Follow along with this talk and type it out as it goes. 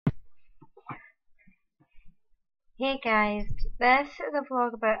Hey guys, this is a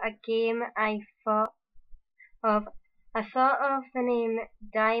vlog about a game I thought of. I thought of the name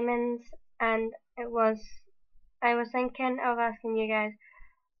Diamonds, and I was thinking of asking you guys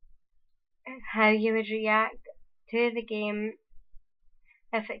how you would react to the game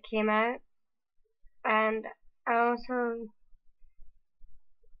if it came out, and I also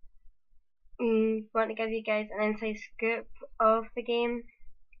want to give you guys an inside scoop of the game,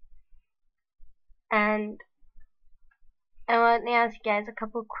 and I want to ask you guys a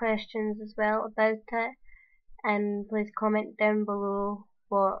couple questions as well about it, and please comment down below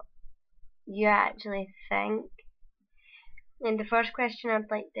what you actually think. And the first question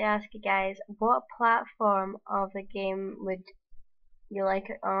I'd like to ask you guys, what platform of the game would you like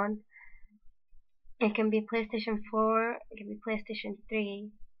it on? It can be PlayStation 4, it can be PlayStation 3,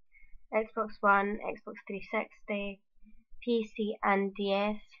 Xbox One, Xbox 360, PC and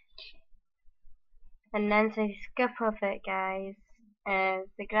DS. And then the scoop of it, guys, is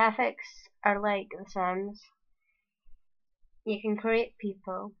the graphics are like The Sims. You can create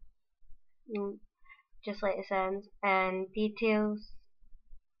people, just like The Sims, and details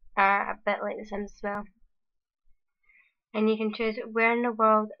are a bit like The Sims as well. And you can choose where in the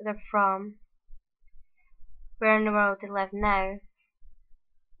world they're from, where in the world they live now,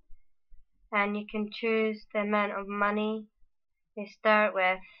 and you can choose the amount of money they start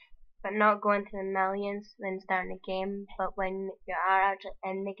with, but not go into the millions when starting the game, but when you are actually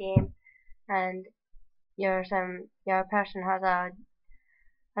in the game and your person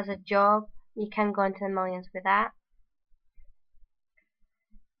has a job, you can go into the millions with that.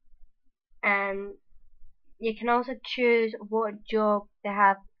 And you can also choose what job they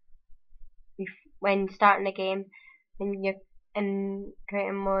have when starting the game. When you're in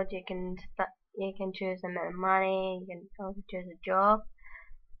creative mode, you can choose the amount of money. You can also choose a job,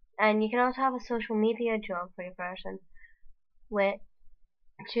 and you can also have a social media job for your person. Which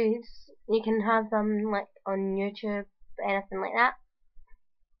you can have them like on YouTube, anything like that,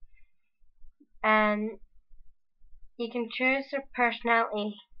 and you can choose their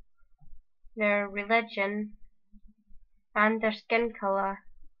personality, their religion, and their skin color,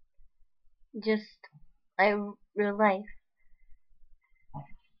 just like real life.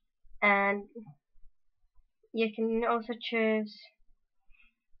 And you can also choose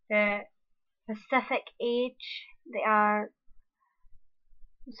the specific age they are,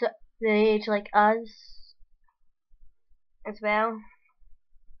 so the age like us as well.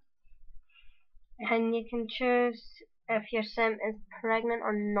 And you can choose if your sim is pregnant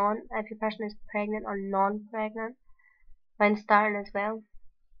or if your person is pregnant or non-pregnant when starting as well.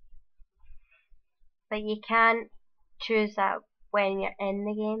 But you can't choose that when you're in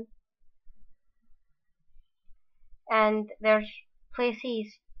the game. And there's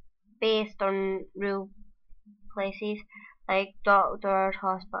places based on real places like doctors,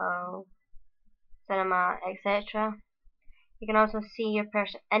 hospital, cinema, etc. You can also see your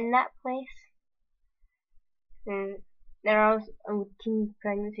person in that place. And there are also teen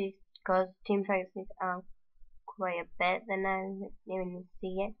pregnancies, because teen pregnancies are quite a bit then when you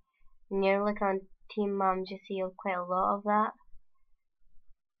see it. When you're looking on Teen Moms, you see quite a lot of that.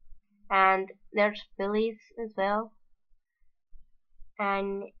 And there's bullies as well.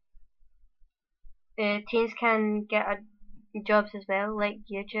 And teens can get jobs as well, like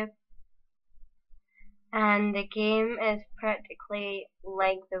YouTube. And the game is practically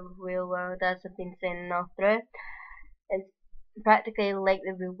like the real world, as I've been saying all through. It's practically like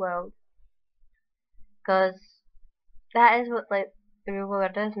the real world, because that is what like the real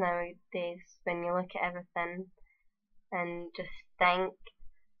world is nowadays. When you look at everything and just think.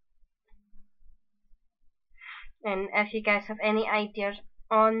 And if you guys have any ideas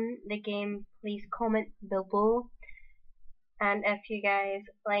on the game, please comment below. And if you guys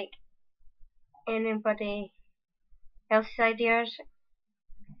like anybody else's ideas,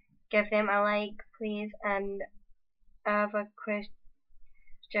 give them a like, please. And I have a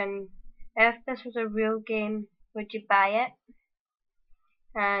question: if this was a real game, would you buy it?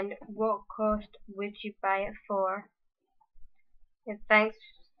 And what cost would you buy it for? And thanks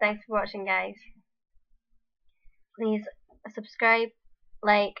for watching, guys. Please subscribe,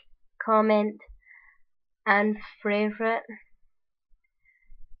 like, comment, and favorite.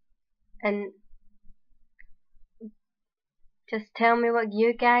 And just tell me what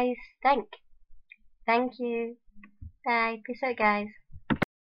you guys think. Thank you. Bye. Peace out, guys.